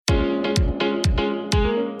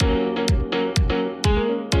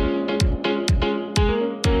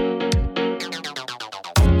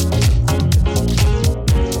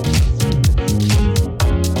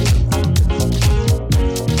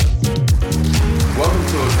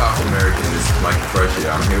South American. This is Mike Fresher.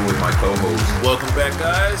 I'm here with my co-host. Welcome back,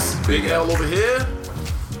 guys. Big L over here.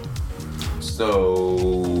 So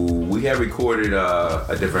we have recorded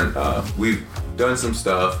a different. We've done some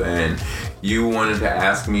stuff, and you wanted to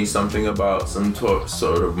ask me something about some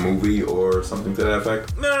sort of movie or something to that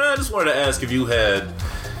effect. No, I just wanted to ask if you had,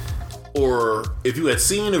 or if you had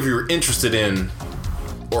seen, if you were interested in,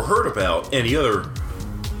 or heard about any other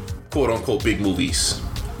quote-unquote big movies.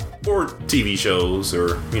 Or TV shows, or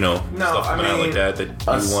stuff coming out like that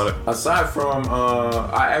you want to. Aside from,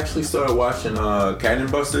 I actually started watching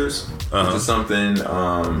Cannon Busters, which is something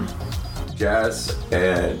Jazz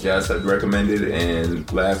had recommended in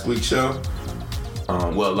last week's show.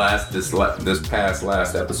 This past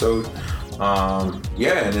last episode.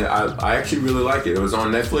 And I actually really like it. It was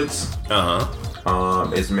on Netflix.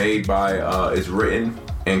 It's made by, it's written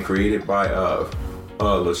and created by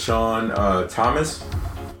LaShawn Thomas.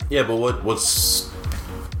 Yeah, but what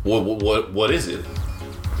is it?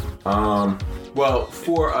 Well,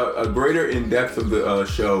 for a greater in depth of the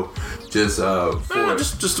show, just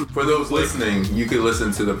for those listening, you can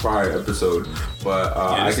listen to the prior episode. But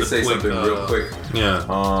I can say something real quick.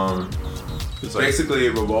 Yeah. Basically,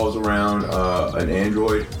 it revolves around an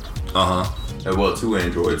android. Well, two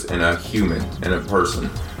androids and a human and a person.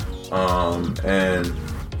 And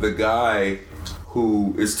the guy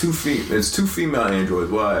who is two female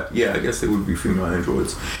androids. Well, yeah, I guess they would be female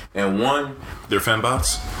androids. And one... They're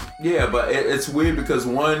fembots? Yeah, but it's weird because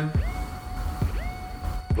one...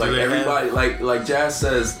 Like, everybody... Like Jazz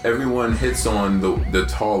says, everyone hits on the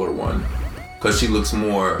taller one. Because she looks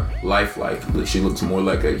more lifelike. She looks more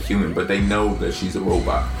like a human. But they know that she's a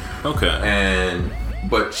robot. Okay.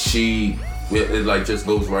 But she... It like, just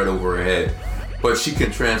goes right over her head. But she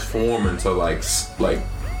can transform into, like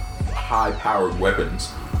high-powered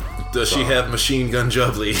weapons. Does she have machine gun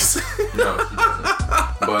jubblies? No, she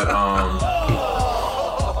doesn't. But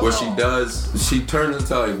what she does, she turns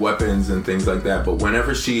into like weapons and things like that. But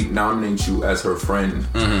whenever she nominates you as her friend,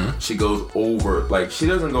 she goes over. Like, she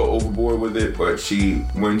doesn't go overboard with it, but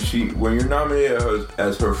when you're nominated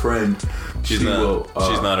as her friend, she's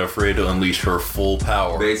not afraid to unleash her full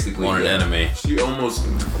power basically on an enemy. She almost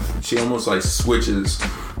like switches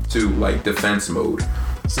to like defense mode.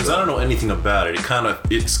 Since I don't know anything about it,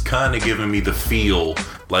 it's kind of giving me the feel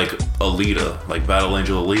like Alita, like Battle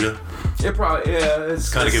Angel Alita. It probably,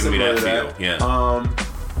 it's kind of giving me that feel. Yeah.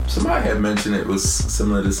 Somebody had mentioned it was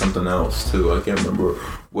similar to something else too. I can't remember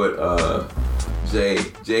what Jay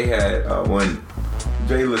had when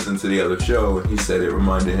Jay listened to the other show, and he said it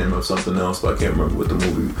reminded him of something else, but I can't remember what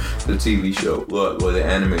the TV show, what the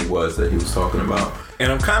anime was that he was talking about.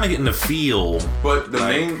 And I'm kind of getting the feel. But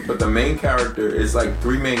the main character is like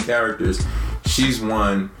three main characters. She's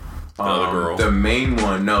one. The other girl. The main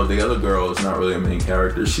one. No, the other girl is not really a main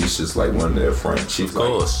character. She's just like one of their friends. She's like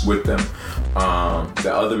with them.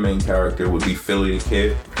 The other main character would be Philly the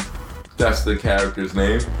Kid. That's the character's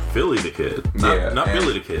name. Philly the Kid. Not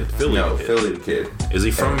Billy the Kid. Philly the Kid. Philly the Kid. Is he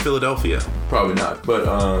from Philadelphia? Probably not. But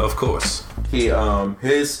of course.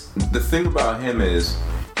 The thing about him is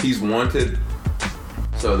he's wanted.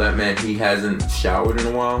 So that meant he hasn't showered in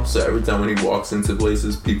a while. So every time when he walks into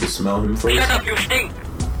places, people smell him first. Shut up, you stink!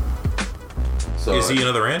 So is he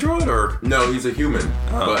another android or? No, he's a human.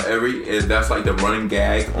 But that's like the running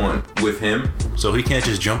gag with him. So he can't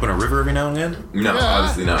just jump in a river every now and then? No,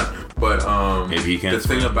 obviously not. But maybe he can. The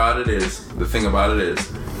thing about it is,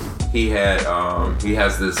 he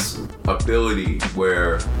has this ability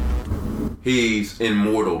where he's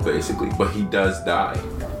immortal basically, but he does die.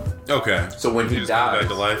 Okay. So when he dies, back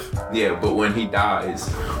to life. Yeah, but when he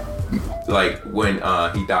dies,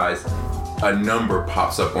 a number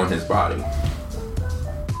pops up on his body.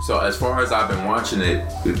 So as far as I've been watching it,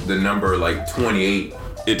 the number like 28.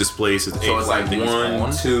 It displays his age. So it's like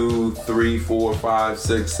 1, 2, 3, 4, 5,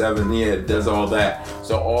 6, 7. Yeah, it does all that.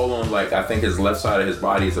 So all on like I think his left side of his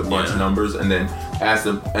body is a bunch of numbers, and then as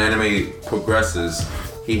the anime progresses,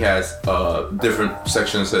 he has different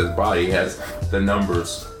sections of his body. He has the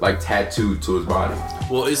numbers like tattooed to his body.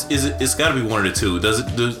 Well, it's got to be one of the two. Does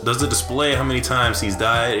it display how many times he's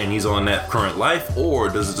died and he's on that current life, or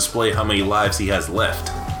does it display how many lives he has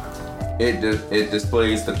left? It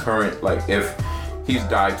displays the current, like if he's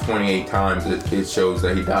died 28 times, it shows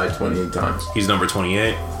that he died 28 times. He's number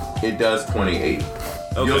 28? It does 28.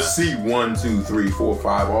 Okay. You'll see 1, 2, 3, 4,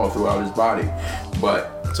 5 all throughout his body,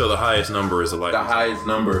 but so the highest number is a life. The highest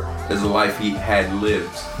number is a life he had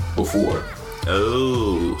lived before.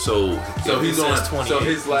 Oh, so he's on 28. So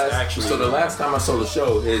his last. So the last time I saw the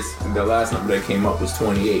show, the last number that came up was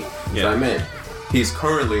 28. Yeah. So I meant He's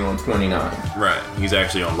currently on 29. Right. He's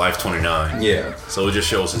actually on life 29. Yeah. So it just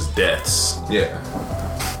shows his deaths. Yeah.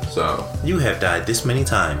 So. You have died this many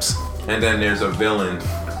times. And then there's a villain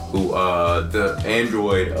who, the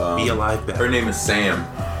android. Be alive back. Her name is Sam.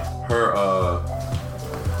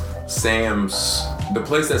 The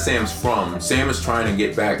place that Sam's from, Sam is trying to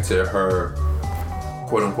get back to her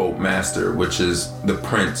quote unquote master, which is the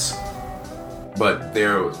prince. But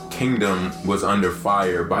their kingdom was under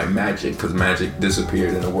fire by magic because magic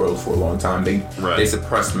disappeared in the world for a long time. They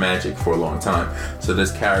suppressed magic for a long time. So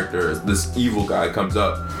this character, this evil guy, comes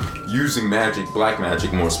up using magic, black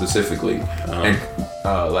magic more specifically, and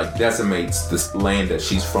like decimates this land that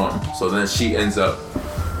she's from. So then she ends up,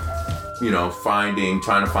 trying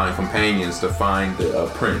to find companions to find the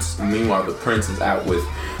prince. Meanwhile, the prince is out with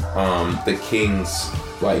the king's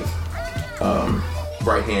right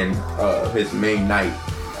hand, his main knight,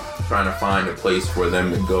 trying to find a place for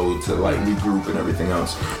them to go to regroup and everything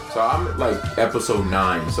else. So I'm at episode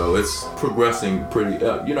 9, so it's progressing pretty.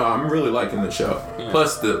 I'm really liking the show. Yeah.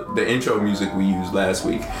 Plus the intro music we used last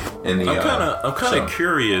week. And I'm kind of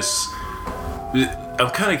curious. I'm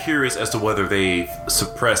kind of curious as to whether they've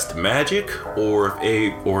suppressed magic or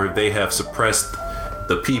if they have suppressed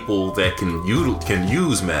the people that can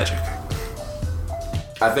use magic.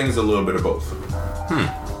 I think it's a little bit of both.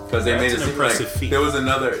 Because they made it seem like feat. There was an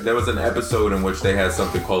episode in which they had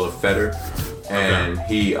something called a fetter, and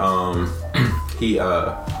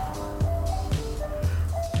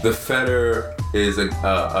the fetter is a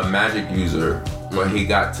magic user, but he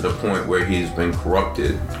got to the point where he's been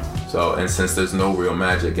corrupted. So, and since there's no real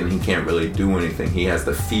magic and he can't really do anything, he has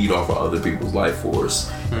to feed off of other people's life force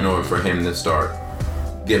in order for him to start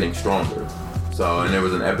getting stronger. So, and there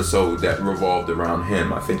was an episode that revolved around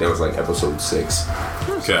him. I think that was episode 6.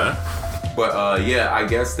 Okay. But I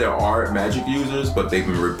guess there are magic users, but they've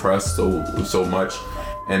been repressed so much,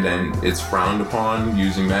 and then it's frowned upon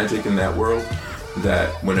using magic in that world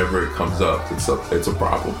that whenever it comes up, it's a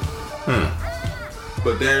problem.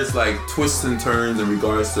 But there's twists and turns in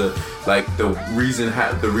regards to the reason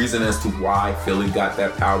as to why Philly got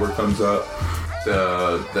that power comes up.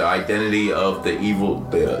 The identity of the evil,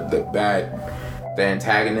 the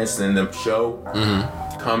antagonist in the show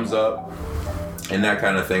comes up, and that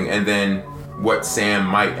kind of thing. And then what Sam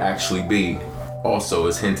might actually be also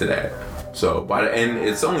is hinted at. So by the end,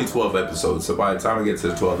 it's only 12 episodes. So by the time I get to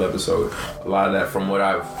the 12th episode, a lot of that from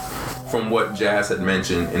what Jazz had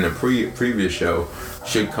mentioned in the previous show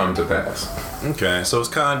should come to pass. Okay, so it's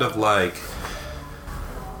kind of like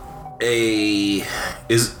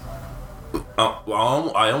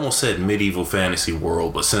I almost said medieval fantasy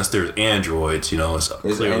world, but since there's androids, it's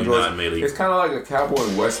clearly androids, not medieval. It's kind of like a cowboy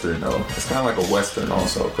western, though. It's kind of like a western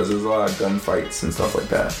also, because there's a lot of gunfights and stuff like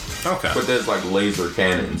that. Okay. But there's laser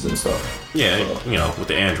cannons and stuff. Yeah, so, with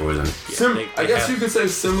the androids and I guess you could say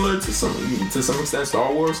similar to some extent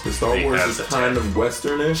Star Wars, because Star Wars is kind of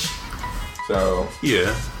westernish. So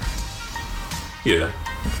yeah.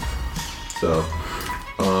 So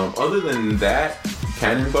other than that,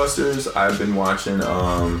 Cannon Busters, I've been watching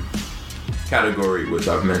Category, which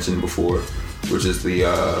I've mentioned before, which is the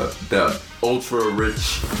ultra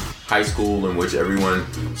rich high school in which everyone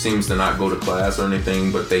seems to not go to class or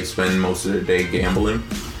anything, but they spend most of their day gambling.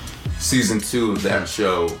 Season 2 of that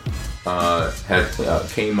show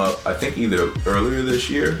came up, I think either earlier this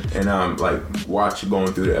year, and I'm going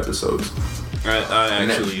through the episodes. I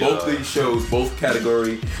actually both these shows, both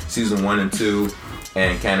Category season 1 and 2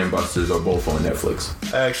 and Cannon Busters are both on Netflix.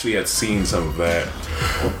 I actually had seen some of that,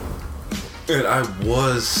 and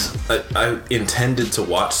I intended to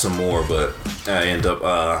watch some more, but I end up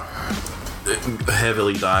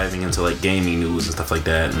heavily diving into gaming news and stuff like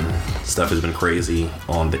that, and stuff has been crazy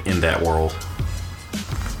in that world.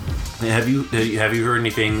 Have you heard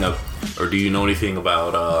anything or do you know anything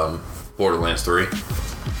about Borderlands 3?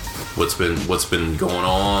 What's been going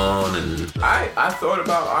on? And I thought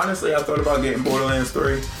about getting Borderlands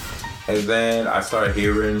 3, and then I started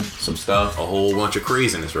hearing some stuff. A whole bunch of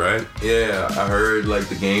craziness, right? Yeah, I heard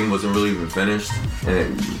the game wasn't really even finished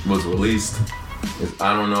and it was released.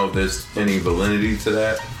 I don't know if there's any validity to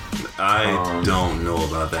that. I don't know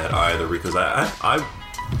about that either, because I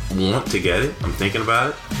want to get it. I'm thinking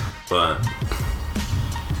about it, but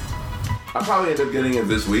I'll probably end up getting it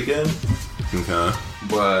this weekend. Okay.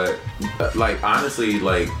 But honestly,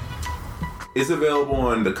 it's available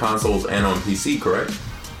on the consoles and on PC, correct?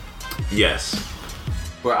 Yes.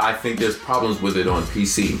 But I think there's problems with it on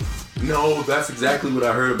PC. No, that's exactly what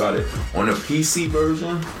I heard about it. On a PC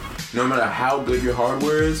version, no matter how good your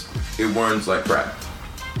hardware is, it runs like crap.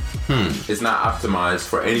 It's not optimized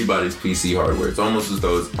for anybody's PC hardware. It's almost as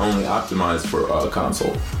though it's only optimized for a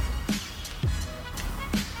console.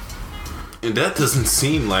 And that doesn't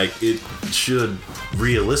seem like it should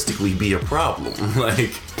realistically be a problem.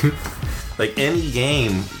 Like any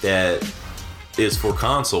game that is for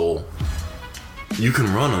console, you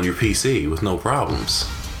can run on your PC with no problems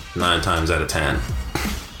 9 times out of 10.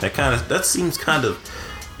 That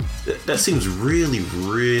seems really,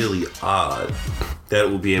 really odd that it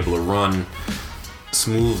will be able to run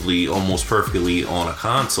smoothly, almost perfectly on a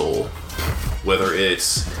console, whether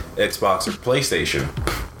it's Xbox or PlayStation.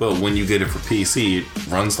 But when you get it for PC, it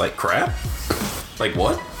runs like crap? Like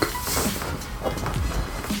what?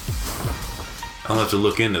 I'll have to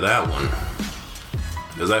look into that one,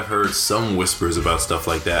 because I've heard some whispers about stuff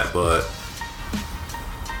like that. But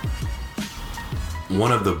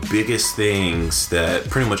one of the biggest things that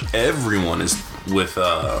pretty much everyone is with,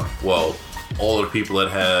 all the people that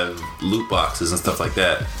have loot boxes and stuff like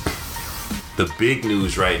that, the big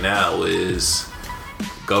news right now is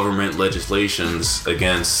government legislations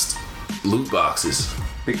against loot boxes.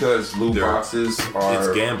 Because loot boxes are... It's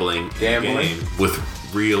gambling with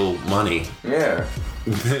real money. Yeah.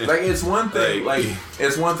 Like, it's one thing,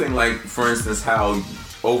 like, for instance, how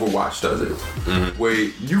Overwatch does it. Where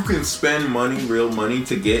you can spend real money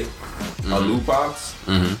to get a loot box,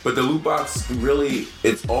 but the loot box really,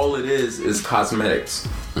 all it is cosmetics.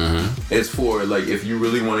 It's for, like, if you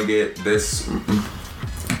really want to get this...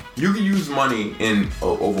 You can use money in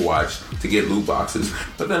Overwatch to get loot boxes,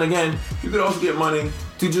 but then again, you could also get money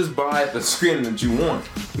to just buy the skin that you want.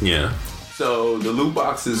 Yeah. So the loot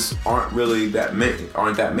boxes aren't really that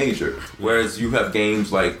major. Whereas you have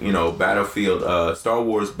games like, Battlefield, Star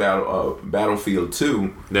Wars Battlefield 2,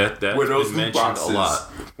 where those loot boxes, a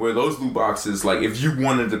lot. Where those loot boxes, like if you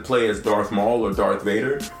wanted to play as Darth Maul or Darth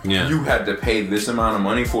Vader, you had to pay this amount of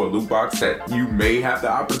money for a loot box that you may have the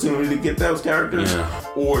opportunity to get those characters,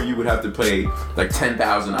 or you would have to play like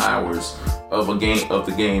 10,000 hours of the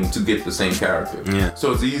game to get the same character. Yeah.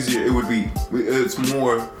 So it's easier.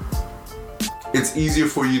 It's easier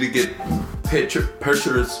for you to get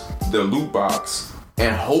purchase the loot box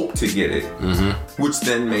and hope to get it, which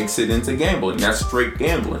then makes it into gambling. That's straight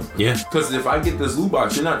gambling. Yeah. Because if I get this loot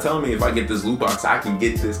box, you're not telling me if I get this loot box, I can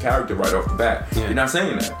get this character right off the bat. Yeah. You're not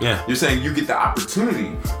saying that. Yeah. You're saying you get the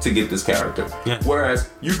opportunity to get this character. Yeah. Whereas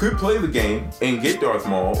you could play the game and get Darth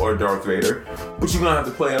Maul or Darth Vader, but you're going to have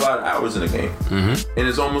to play a lot of hours in the game. And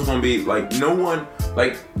it's almost going to be like no one,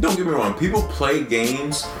 like, don't get me wrong, people play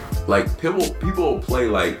games, like people play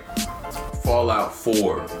like Fallout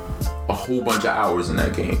 4 a whole bunch of hours in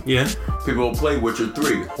that game. Yeah. People will play Witcher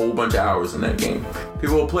 3 a whole bunch of hours in that game.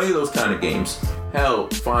 People will play those kind of games. Hell,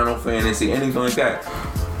 Final Fantasy, anything like that.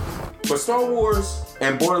 But Star Wars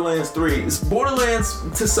and Borderlands 3, it's Borderlands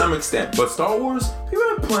to some extent, but Star Wars, people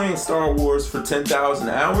aren't playing Star Wars for 10,000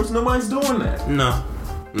 hours. Nobody's doing that. No,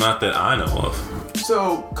 not that I know of.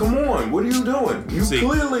 So come on, what are you doing?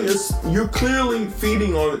 You're clearly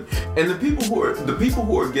feeding on it, and the people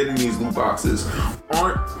who are getting these loot boxes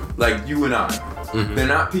aren't like you and I. They're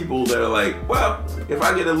not people that are like, well, if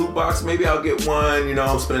I get a loot box, maybe I'll get one.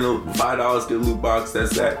 Spend $5, get a loot box.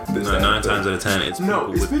 That's that. 9 times out of 10, it's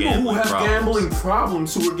people who have gambling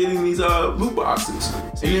problems who are getting these loot boxes,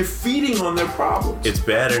 and they're feeding on their problems. It's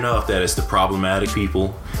bad enough that it's the problematic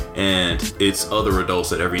people, and it's other adults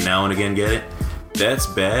that every now and again get it. That's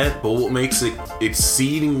bad, but what makes it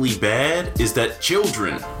exceedingly bad is that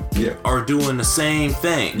children are doing the same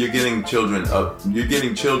thing. You're getting children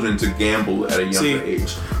to gamble at a younger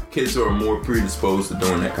age. Kids are more predisposed to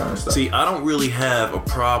doing that kind of stuff. See, I don't really have a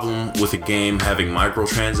problem with a game having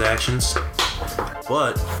microtransactions,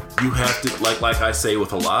 but you have to, like I say,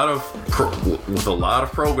 with a lot of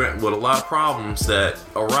problems that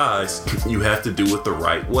arise, you have to do it the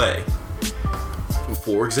right way.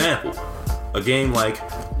 For example, a game like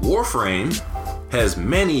Warframe has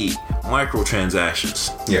many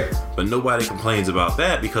microtransactions. Yeah. But nobody complains about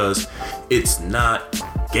that because it's not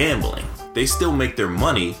gambling. They still make their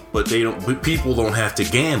money, but people don't have to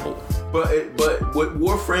gamble. But with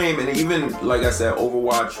Warframe, and even, like I said,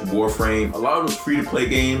 Overwatch, Warframe, a lot of those free-to-play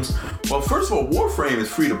games, well, first of all, Warframe is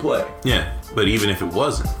free-to-play. Yeah, but even if it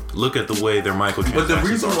wasn't, look at the way their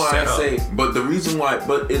microtransactions are set up.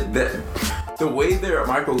 The way their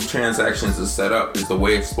microtransactions is set up is the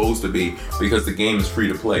way it's supposed to be because the game is free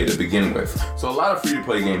to play to begin with. So a lot of free to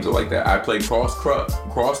play games are like that. I play Crosscut,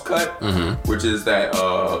 which is that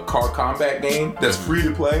car combat game that's free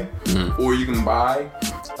to play, or you can buy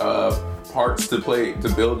parts to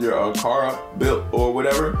build your car up, or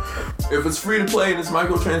whatever. If it's free to play and it's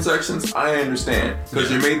microtransactions, I understand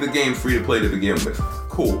because you made the game free to play to begin with.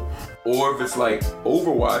 cool. Or if it's like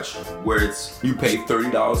Overwatch, where it's you pay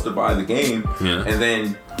 $30 to buy the game, and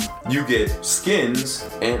then you get skins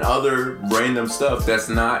and other random stuff that's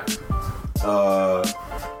not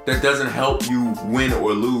that doesn't help you win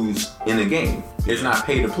or lose in the game. It's not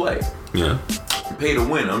pay to play. Yeah. Pay to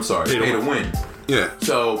win. I'm sorry. Pay to win. Yeah.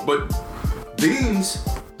 So, but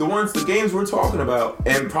the games we're talking about,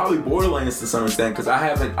 and probably Borderlands to some extent, because I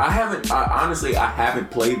honestly haven't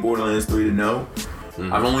played Borderlands 3 to know.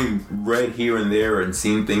 Mm-hmm. I've only read here and there and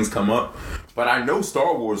seen things come up, but I know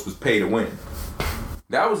Star Wars was pay to win.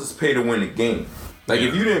 That was just pay to win a game. Like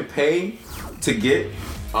if you didn't pay to get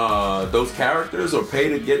those characters or pay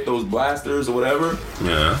to get those blasters or whatever,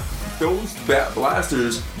 those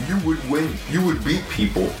blasters you would win. You would beat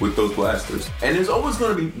people with those blasters, and there's always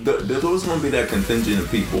going to be that contingent of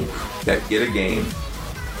people that get a game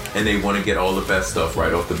and they want to get all the best stuff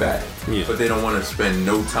right off the bat, but they don't want to spend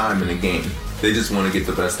no time in the game. They just want to get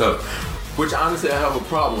the best stuff. Which honestly, I have a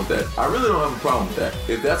problem with that. I really don't have a problem with that.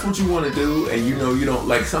 If that's what you want to do, and you know you don't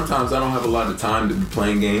like, sometimes I don't have a lot of time to be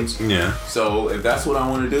playing games. Yeah. So if that's what I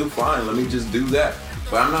want to do, fine. Let me just do that.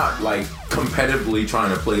 But I'm not like competitively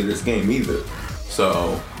trying to play this game either.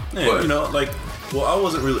 So, you know, like, well, I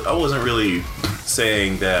wasn't really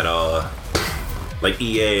saying that. Like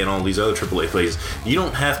EA and all these other AAA places, you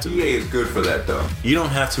don't have to. EA is good for that though. You don't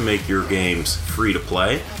have to make your games free to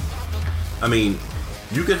play. I mean,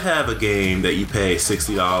 you could have a game that you pay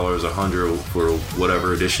 $60, $100 for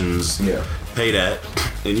whatever editions. Yeah. Pay that,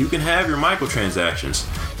 and you can have your microtransactions.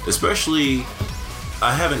 Especially,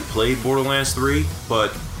 I haven't played Borderlands 3,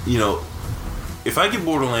 but you know, if I get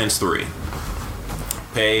Borderlands 3,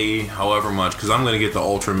 pay however much, because I'm gonna get the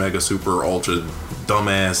Ultra Mega Super Ultra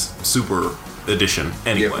Dumbass Super Edition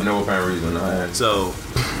anyway. Yeah, for no apparent reason. So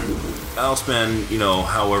I'll spend, you know,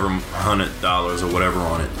 however $100 or whatever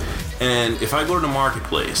on it. And if I go to the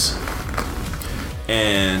marketplace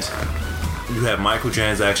and you have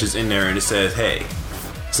microtransactions in there and it says, hey,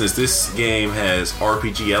 since this game has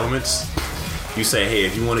RPG elements, you say, hey,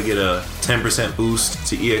 if you want to get a 10% boost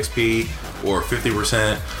to EXP or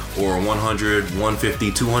 50% or 100,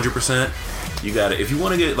 150, 200%, you gotta, if you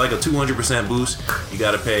want to get like a 200% boost, you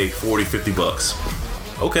gotta pay $40,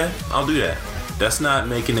 $50. Okay, I'll do that. That's not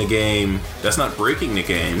making the game, that's not breaking the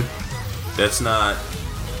game. It's not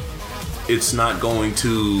going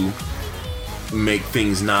to make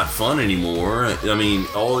things not fun anymore. I mean,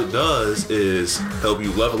 all it does is help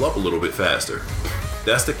you level up a little bit faster.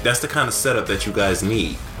 That's the kind of setup that you guys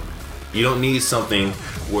need. You don't need something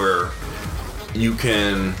where you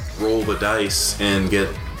can roll the dice and get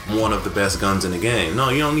one of the best guns in the game. No,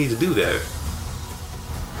 you don't need to do that.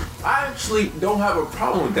 I actually don't have a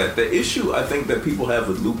problem with that. The issue I think that people have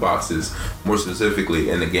with loot boxes, more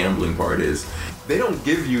specifically, and the gambling part is, they don't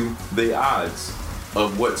give you the odds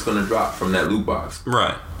of what's going to drop from that loot box.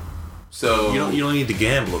 Right. So you don't need to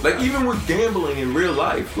gamble. Like even with gambling in real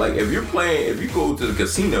life, like if you go to the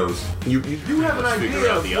casinos, you have an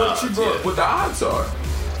idea of what the odds are.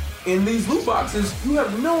 In these loot boxes, you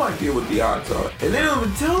have no idea what the odds are, and they don't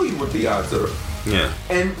even tell you what the odds are. Yeah.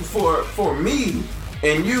 And for me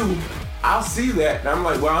and you, I'll see that and I'm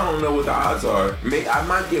like, well, I don't know what the odds are. I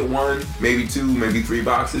might get one, maybe two, maybe three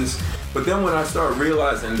boxes. But then when I start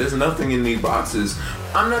realizing there's nothing in these boxes,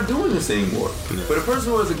 I'm not doing this anymore. Yeah. But a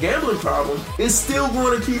person who has a gambling problem is still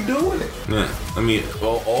going to keep doing it. Yeah, I mean,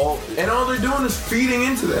 all they're doing is feeding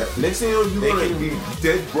into that. Next thing you know, you're going to be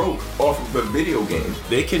dead broke off of a video game.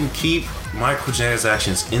 They can keep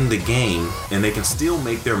microtransactions in the game, and they can still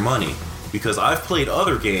make their money. Because I've played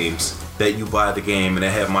other games that you buy the game and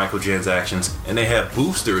they have microtransactions and they have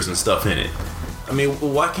boosters and stuff in it. I mean,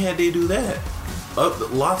 why can't they do that?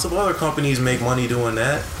 Lots of other companies make money doing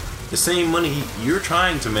that. The same money you're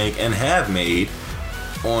trying to make and have made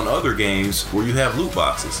on other games where you have loot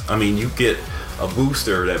boxes. I mean, you get a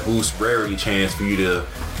booster that boosts rarity chance for you to,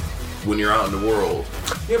 when you're out in the world.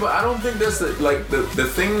 Yeah, but I don't think that's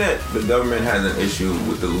the thing that the government has an issue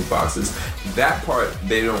with the loot boxes. That part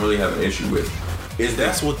they don't really have an issue with.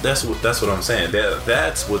 That's what I'm saying.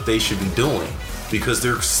 That's what they should be doing, because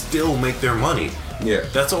they're still make their money. Yeah,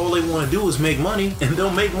 that's all they want to do is make money, and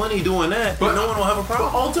they'll make money doing that. But no one will have a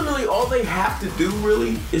problem. But ultimately, all they have to do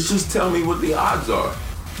really is just tell me what the odds are.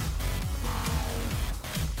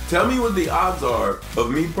 Tell me what the odds are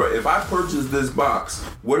of me if I purchase this box.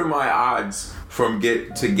 What are my odds to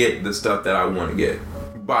get the stuff that I want to get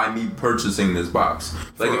by me purchasing this box?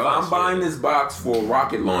 Like if I'm buying this box for a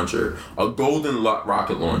rocket launcher, a golden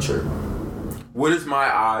rocket launcher, what is my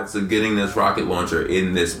odds of getting this rocket launcher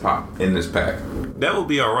in this pack? That would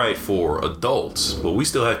be all right for adults, but we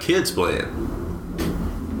still have kids playing.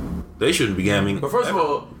 They shouldn't be gambling. But first of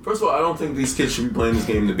all, I don't think these kids should be playing this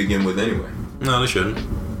game to begin with anyway. No, they shouldn't.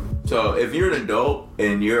 So if you're an adult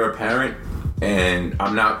and you're a parent, and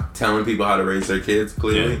I'm not telling people how to raise their kids,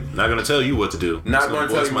 clearly. Yeah, not gonna tell you what to do. Not gonna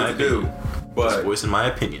tell you what to do. But just voicing my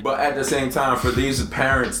opinion. But at the same time, for these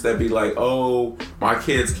parents that be like, oh, my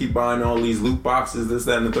kids keep buying all these loot boxes, this,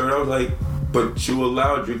 that, and the third, I was like, but you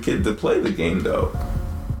allowed your kid to play the game though.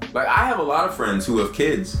 Like, I have a lot of friends who have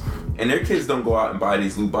kids, and their kids don't go out and buy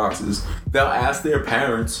these loot boxes. They'll ask their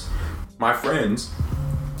parents, my friends,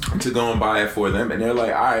 to go and buy it for them, and they're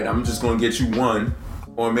like, all right, I'm just gonna get you one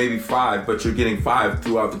or maybe 5, but you're getting 5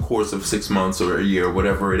 throughout the course of 6 months or a year,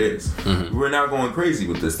 whatever it is. Mm-hmm. We're not going crazy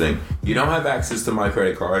with this thing. You don't have access to my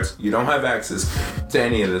credit cards. You don't have access to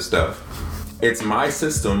any of this stuff. It's my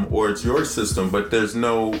system or it's your system, but there's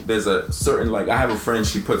a certain, like, I have a friend,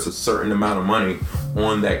 she puts a certain amount of money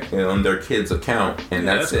on that, on their kid's account, and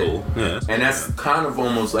that's it. Cool. Yeah, and that's kind of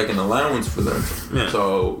almost like an allowance for them. Yeah.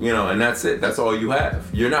 So, and that's it. That's all you have.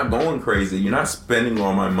 You're not going crazy. You're not spending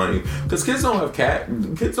all my money. Because kids don't have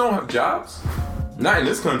jobs. Not in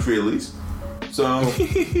this country, at least. So,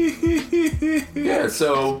 yeah,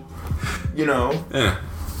 so, Yeah.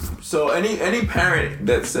 So any parent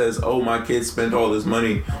that says, oh, my kids spent all this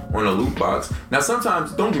money on a loot box. Now,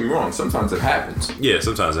 sometimes, don't get me wrong, sometimes it happens. Yeah,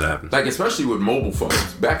 sometimes it happens. Like, especially with mobile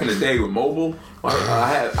phones. Back in the day with mobile,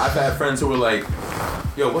 I've had friends who were like,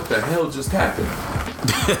 yo, what the hell just happened?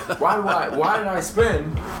 Why did I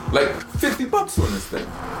spend like $50 on this thing?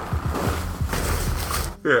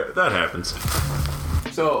 Yeah, that happens.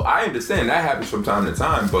 So I understand that happens from time to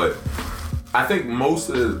time, but I think most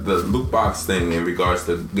of the loot box thing in regards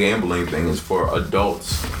to gambling thing is for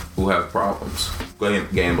adults who have problems,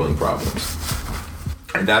 gambling problems.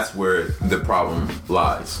 And that's where the problem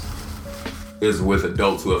lies, is with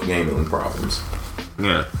adults who have gambling problems.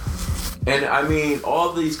 Yeah. And I mean,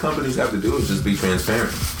 all these companies have to do is just be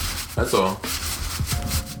transparent. That's all.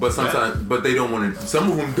 But sometimes, but they don't want to,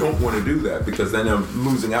 some of them don't want to do that because then they're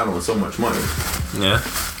losing out on so much money. Yeah.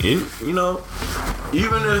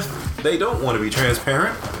 Even if they don't want to be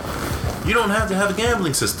transparent, you don't have to have a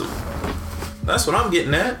gambling system. That's what I'm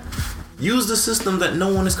getting at. Use the system that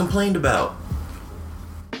no one has complained about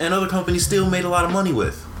and other companies still made a lot of money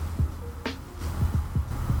with.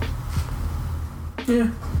 Yeah.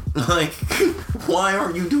 Like, why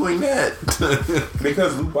aren't you doing that?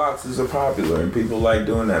 Because loot boxes are popular and people like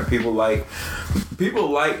doing that. People like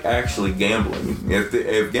actually gambling.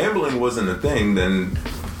 If gambling wasn't a thing, then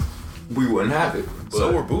we wouldn't have it. But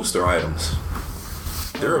so were booster items.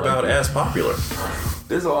 They're about as popular.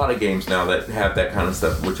 There's a lot of games now that have that kind of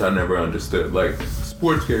stuff, which I never understood. Like,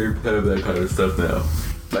 sports games have that kind of stuff now.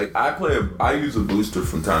 Like, I use a booster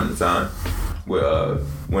from time to time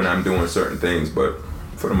when I'm doing certain things, but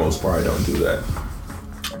for the most part, I don't do that.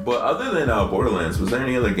 But other than Borderlands, was there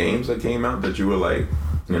any other games that came out that you were like,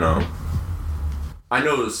 I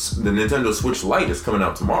know the Nintendo Switch Lite is coming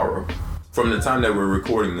out tomorrow. From the time that we're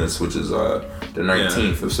recording this, which is the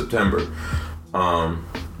 19th of September,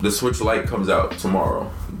 the Switch Lite comes out tomorrow,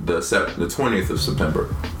 the 20th of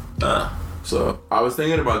September. So I was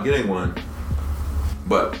thinking about getting one,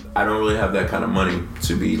 but I don't really have that kind of money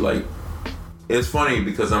to be like. It's funny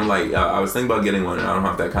because I'm like, I was thinking about getting one and I don't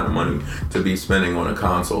have that kind of money to be spending on a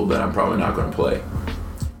console that I'm probably not going to play.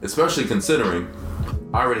 Especially considering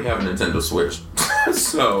I already have a Nintendo Switch.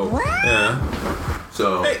 So, yeah.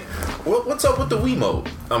 So, hey, what's up with the Wiimote?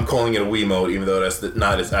 I'm calling it a Wiimote even though that's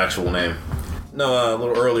not its actual name. No, a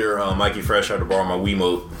little earlier, Mikey Fresh had to borrow my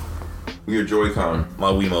Wiimote. Your Joy-Con. My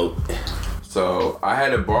Wiimote. So, I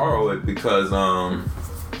had to borrow it because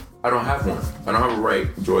I don't have one. I don't have a right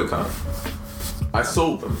Joy-Con. I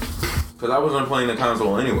sold them because I wasn't playing the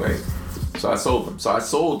console anyway. So I sold them. So I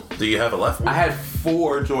sold. Do you have a left one? I had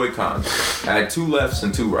 4 Joy-Cons. I had 2 lefts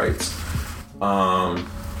and 2 rights.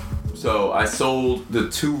 So I sold the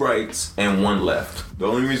 2 rights and 1 left. The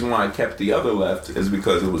only reason why I kept the other left is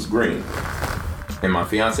because it was green. And my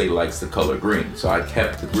fiance likes the color green. So I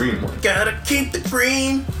kept the green one. Gotta keep the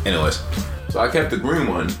green. Anyways. So I kept the green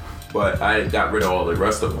one, but I got rid of all the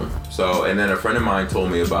rest of them. So, and then a friend of mine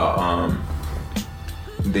told me about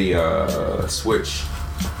the Switch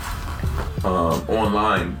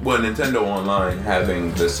online, Nintendo Online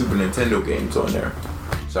having the Super Nintendo games on there.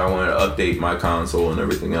 So I wanted to update my console and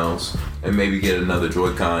everything else and maybe get another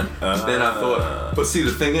Joy-Con. Then I thought, but see,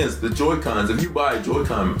 the thing is, the Joy-Cons, if you buy a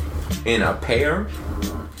Joy-Con in a pair,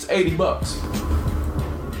 it's $80.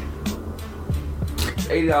 It's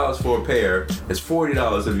 $80 for a pair. It's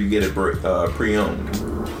 $40 if you get it pre-owned.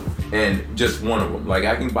 And just one of them. Like,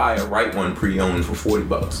 I can buy a right one pre-owned for $40.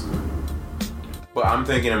 But I'm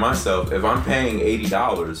thinking to myself, if I'm paying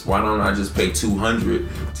 $80, why don't I just pay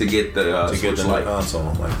 $200 to get the Switch Lite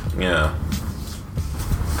console? Like, yeah.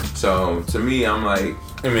 So to me, I'm like,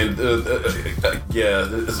 I mean, yeah.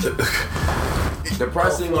 The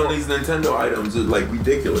pricing on these Nintendo items is like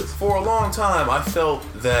ridiculous. For a long time, I felt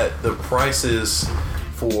that the prices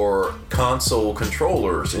for console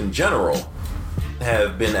controllers in general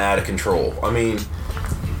have been out of control. I mean,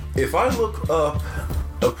 if I look up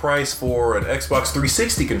a price for an Xbox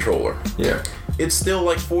 360 controller, yeah, it's still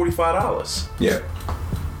like $45. Yeah.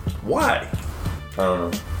 Why? I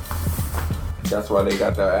don't know. That's why they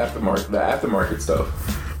got the aftermarket stuff.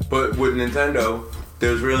 But with Nintendo,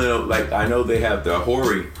 there's really no, like, I know they have the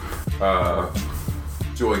Hori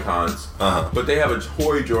Joy-Cons, but they have a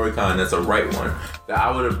Hori Joy-Con that's a right one. That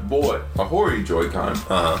I would have bought a Hori Joy-Con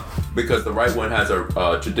because the right one has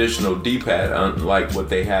a traditional D-pad, unlike what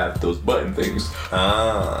they have, those button things.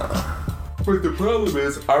 But the problem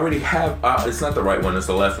is, I already have, it's not the right one, it's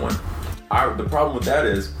the left one. The problem with that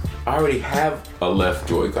is, I already have a left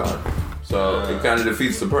Joy-Con. So it kind of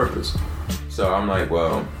defeats the purpose. So I'm like,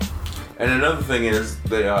 well. And another thing is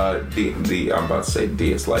the I'm about to say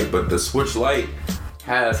DS Lite, but the Switch Lite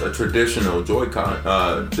has a traditional Joy-Con,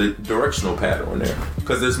 the directional pad on there,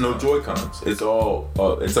 because there's no Joy-Cons. It's all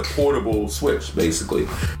it's a portable Switch basically,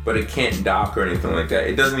 but it can't dock or anything like that.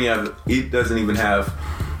 It doesn't even have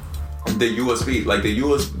the USB, like the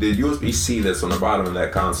USB-C that's on the bottom of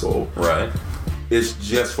that console. Right. It's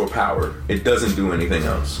just for power. It doesn't do anything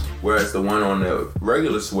else. Whereas the one on the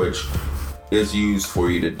regular Switch is used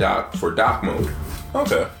for you to dock, for dock mode.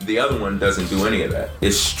 Okay. The other one doesn't do any of that.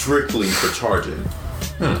 It's strictly for charging.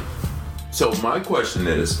 So my question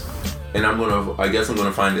is, and I guess I'm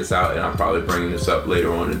gonna find this out, and I'm probably bringing this up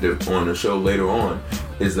later on the show later on,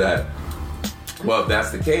 is that, well, if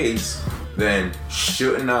that's the case, then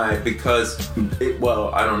shouldn't I,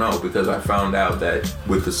 I don't know, because I found out that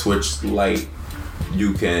with the Switch Lite,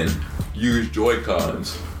 you can use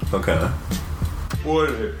Joy-Cons. Okay.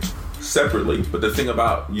 Or separately, but the thing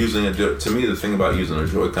about using a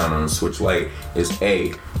Joy-Con on a Switch Lite is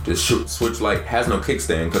the Switch Lite has no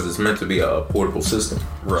kickstand because it's meant to be a portable system.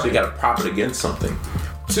 Right. So you got to prop it against something.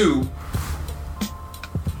 2,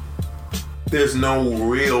 there's no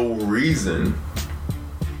real reason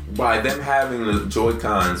by them having the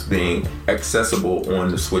Joy-Cons being accessible on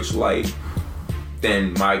the Switch Lite.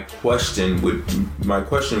 Then my question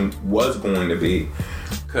was going to be,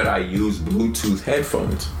 could I use Bluetooth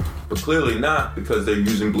headphones? But clearly not, because they're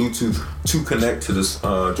using Bluetooth to connect to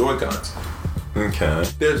the Joy-Cons. Okay.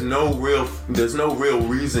 There's no real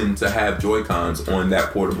reason to have Joy-Cons on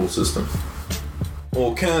that portable system.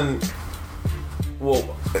 Well, can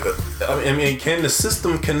the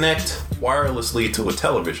system connect wirelessly to a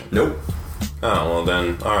television? Nope. Oh, well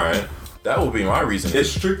then, all right. That would be my reason.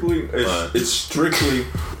 It's strictly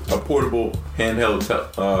a portable handheld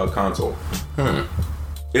console.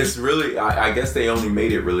 It's really, I guess they only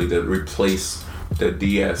made it really to replace the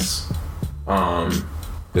DS, the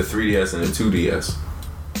 3DS and the 2DS.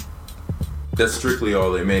 That's strictly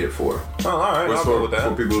all they made it for. Oh, all right, I'll go with that.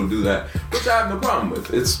 For people to do that, which I have no problem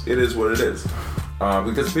with. It is what it is.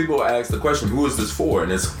 Because people ask the question, who is this for?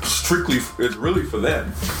 And it's really for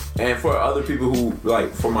them. And for other people who,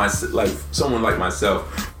 someone like myself,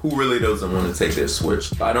 who really doesn't want to take their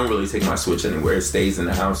Switch. I don't really take my Switch anywhere. It stays in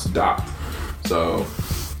the house docked. So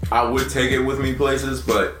I would take it with me places,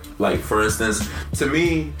 but for instance, to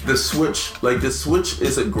me, the Switch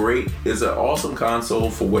is an awesome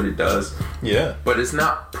console for what it does. Yeah. But it's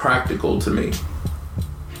not practical to me.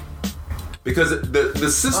 Because the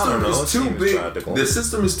system is too big. The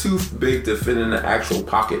system is too big to fit in an actual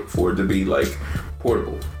pocket for it to be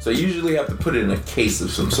portable. So you usually have to put it in a case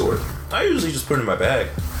of some sort. I usually just put it in my bag.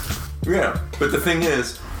 Yeah, but the thing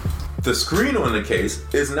is, the screen on the case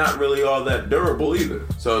is not really all that durable either.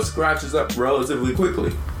 So it scratches up relatively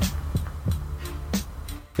quickly.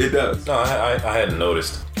 It does. No, I hadn't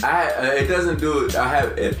noticed. It doesn't do it. I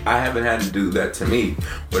haven't had to do that to me,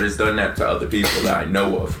 but it's done that to other people that I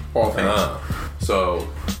know of offhand. So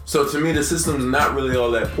to me, the system's not really all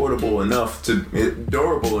that durable enough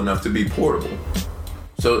to be portable.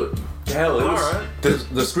 So hell, it was, right.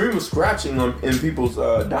 The screen was scratching in people's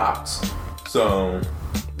docks. So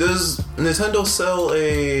does Nintendo sell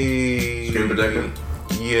a screen protector?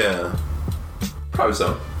 Yeah, probably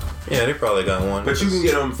so. Yeah, they probably got one. But you can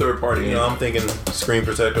get them third party. You know, I'm thinking screen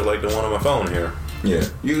protector like the one on my phone here. Yeah,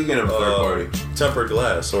 you can get them third party. Tempered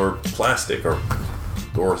glass or plastic or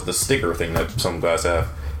the sticker thing that some guys have.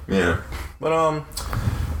 Yeah. But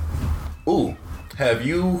have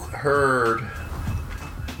you heard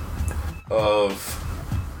of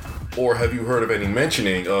or have you heard of any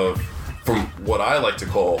mentioning of, from what I like to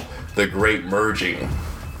call, the great merging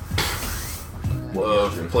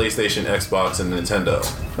of PlayStation, Xbox, and Nintendo?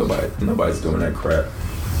 Nobody's doing that crap.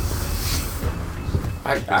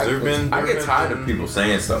 I get tired of people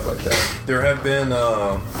saying stuff like that. There have been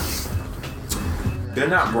they're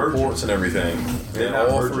not reports and everything. And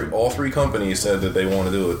all three companies said that they want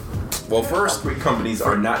to do it. Well, first, three companies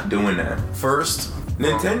are not doing that. First,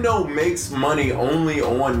 Nintendo makes money only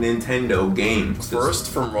on Nintendo games. First,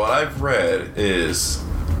 from what I've read, is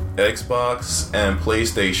Xbox and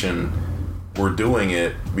PlayStation were doing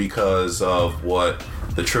it because of what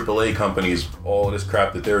the AAA companies, all of this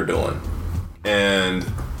crap that they're doing. And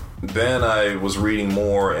then I was reading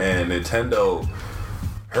more, and Nintendo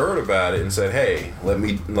heard about it and said, "Hey, let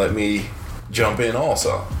me jump in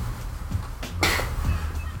also."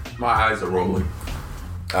 My eyes are rolling.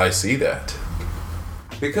 I see that.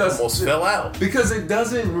 Because almost fell out. Because it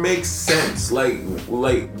doesn't make sense. Like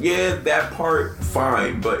yeah, that part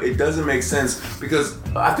fine, but it doesn't make sense because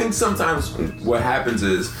I think sometimes what happens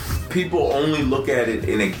is people only look at it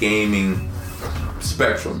in a gaming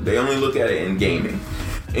spectrum. They only look at it in gaming.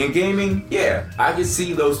 In gaming, yeah, I can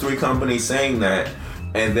see those three companies saying that,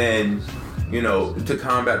 and then, you know, to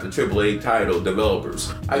combat the AAA title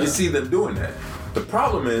developers, I can see them doing that. The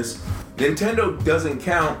problem is Nintendo doesn't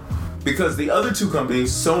count because the other two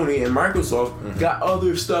companies, Sony and Microsoft, got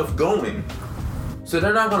other stuff going. So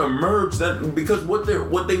they're not gonna merge that, because what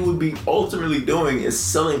they would be ultimately doing is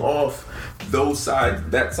selling off that side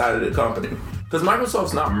of the company. Because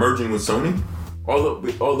Microsoft's not merging with Sony.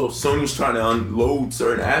 Although Sony's trying to unload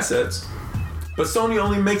certain assets, but Sony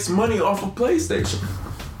only makes money off of PlayStation.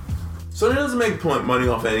 Sony doesn't make money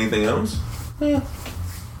off of anything else. I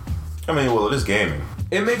mean, well, it is gaming.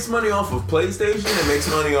 It makes money off of PlayStation, it makes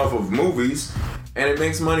money off of movies, and it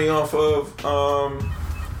makes money off of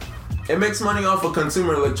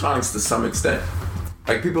consumer electronics to some extent.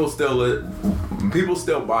 Like people still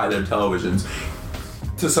buy their televisions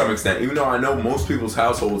to some extent, even though I know most people's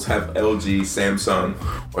households have LG, Samsung,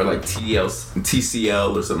 or like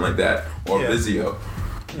TCL or something like that, or Vizio.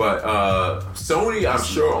 But Sony, I'm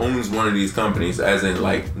sure, owns one of these companies, as in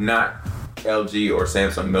like not LG or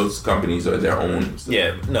Samsung. Those companies are their own.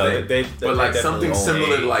 Yeah, no, they but like something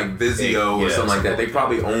similar to like Vizio or something like that. They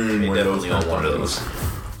probably own one of those companies.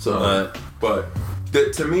 So, but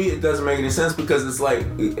to me, it doesn't make any sense because it's like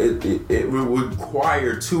it would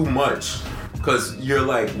require too much. Because you're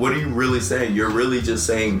like, what are you really saying? You're really just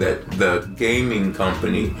saying that the gaming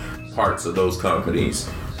company parts of those companies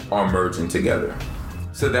are merging together.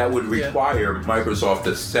 So that would require Microsoft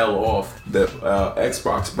to sell off the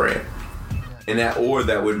Xbox brand. And that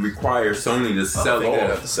would require Sony to sell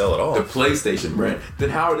off the PlayStation brand.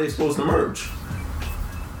 Then how are they supposed to merge?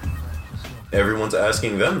 Everyone's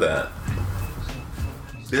asking them that.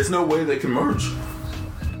 There's no way they can merge.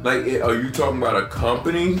 Like, are you talking about a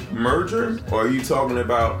company merger, or are you talking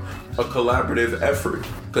about a collaborative effort?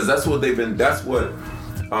 Because that's what Sony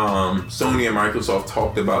and Microsoft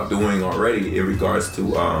talked about doing already in regards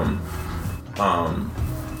to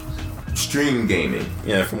stream gaming.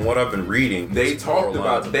 Yeah, from what I've been reading, they talked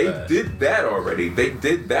about did that already. They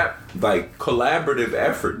did that like collaborative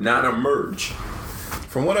effort, not a merge.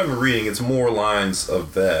 From what I've been reading, it's more lines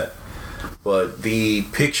of that. But the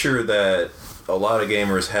picture that a lot of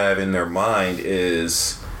gamers have in their mind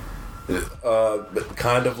is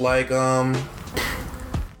kind of like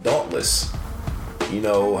Dauntless. You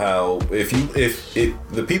know how if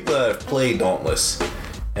the people that have played Dauntless,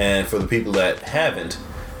 and for the people that haven't,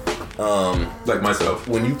 like myself,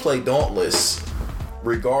 when you play Dauntless,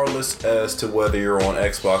 regardless as to whether you're on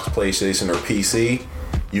Xbox, PlayStation, or PC,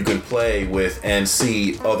 you can play with and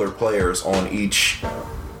see other players on each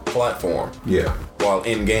platform. Yeah. While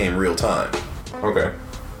in game real time. Okay.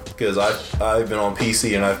 Because I've been on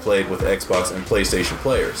PC and I've played with Xbox and PlayStation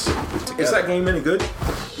players together. Is that game any good?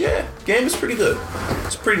 Yeah, game is pretty good.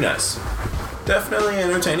 It's pretty nice. Definitely an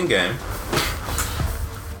entertaining game.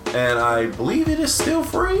 And I believe it is still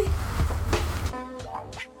free.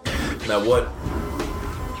 Now what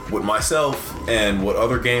myself and what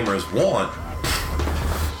other gamers want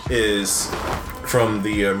is, from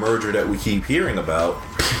the merger that we keep hearing about,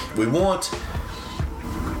 we want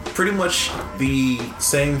pretty much the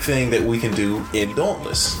same thing that we can do in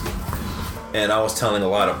Dauntless. And I was telling a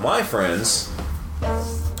lot of my friends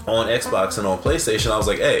on Xbox and on PlayStation, I was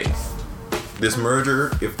like, hey, this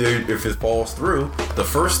merger, if it falls through, the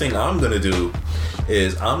first thing I'm gonna do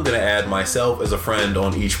is I'm gonna add myself as a friend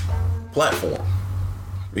on each platform,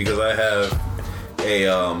 because I have a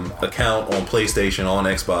account on PlayStation, on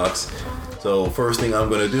Xbox. So first thing I'm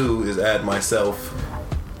gonna do is add myself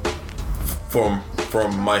from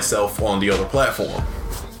myself on the other platform.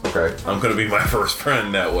 Okay. I'm gonna be my first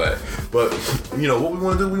friend that way. But you know what we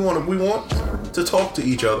want to do? We want to talk to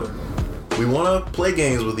each other. We want to play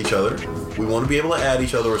games with each other. We want to be able to add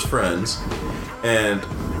each other as friends. And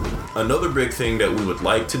another big thing that we would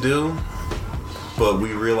like to do, but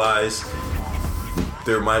we realize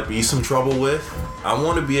there might be some trouble with. I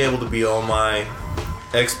want to be able to be on my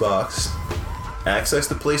Xbox, access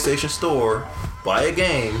the PlayStation Store, buy a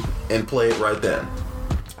game, and play it right then.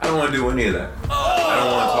 I don't want to do any of that. I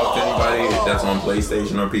don't want to talk to anybody that's on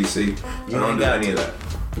PlayStation or PC. I don't do any of that.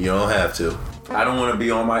 You don't have to. I don't want to be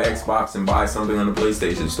on my Xbox and buy something on the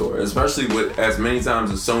PlayStation Store, especially with as many times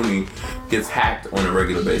as Sony gets hacked on a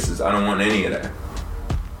regular basis. I don't want any of that.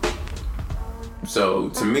 So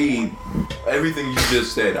to me, everything you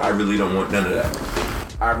just said, I really don't want none of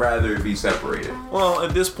that. I'd rather it be separated. Well,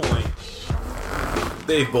 at this point,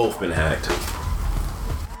 they've both been hacked.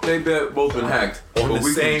 They've both been hacked on the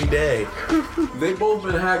same day. They've both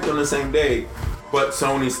been hacked on the same day, but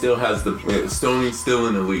Sony's still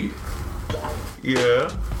in the lead. Yeah.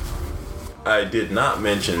 I did not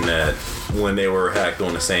mention that when they were hacked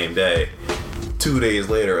on the same day, 2 days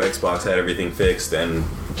later, Xbox had everything fixed, and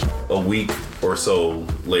a week or so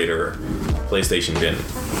later, PlayStation didn't,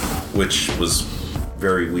 which was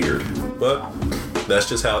very weird. But that's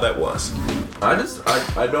just how that was. I'm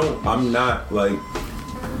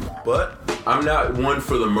not one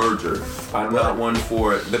for the merger. I'm not one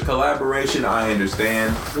for it. The collaboration, I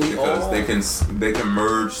understand, because they can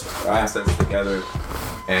merge assets together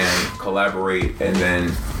and collaborate, and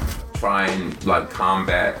then try and like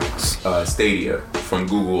combat Stadia from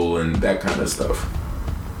Google and that kind of stuff.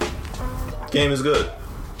 Game is good.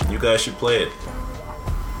 You guys should play it.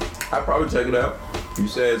 I'd probably check it out. You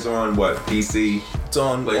said it's on what? PC? It's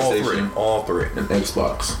on PlayStation, all three, and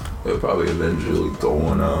Xbox. It'll probably eventually go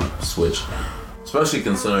on Switch, especially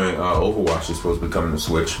considering Overwatch is supposed to be coming to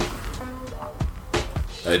Switch.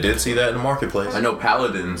 I did see that in the marketplace. I know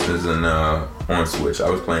Paladins is on Switch. I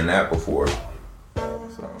was playing that before.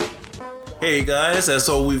 So. Hey guys, that's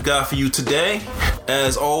all we've got for you today.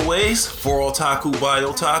 As always, for Otaku by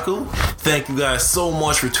Otaku, thank you guys so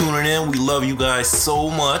much for tuning in. We love you guys so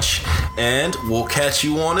much, and we'll catch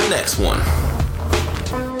you on the next one.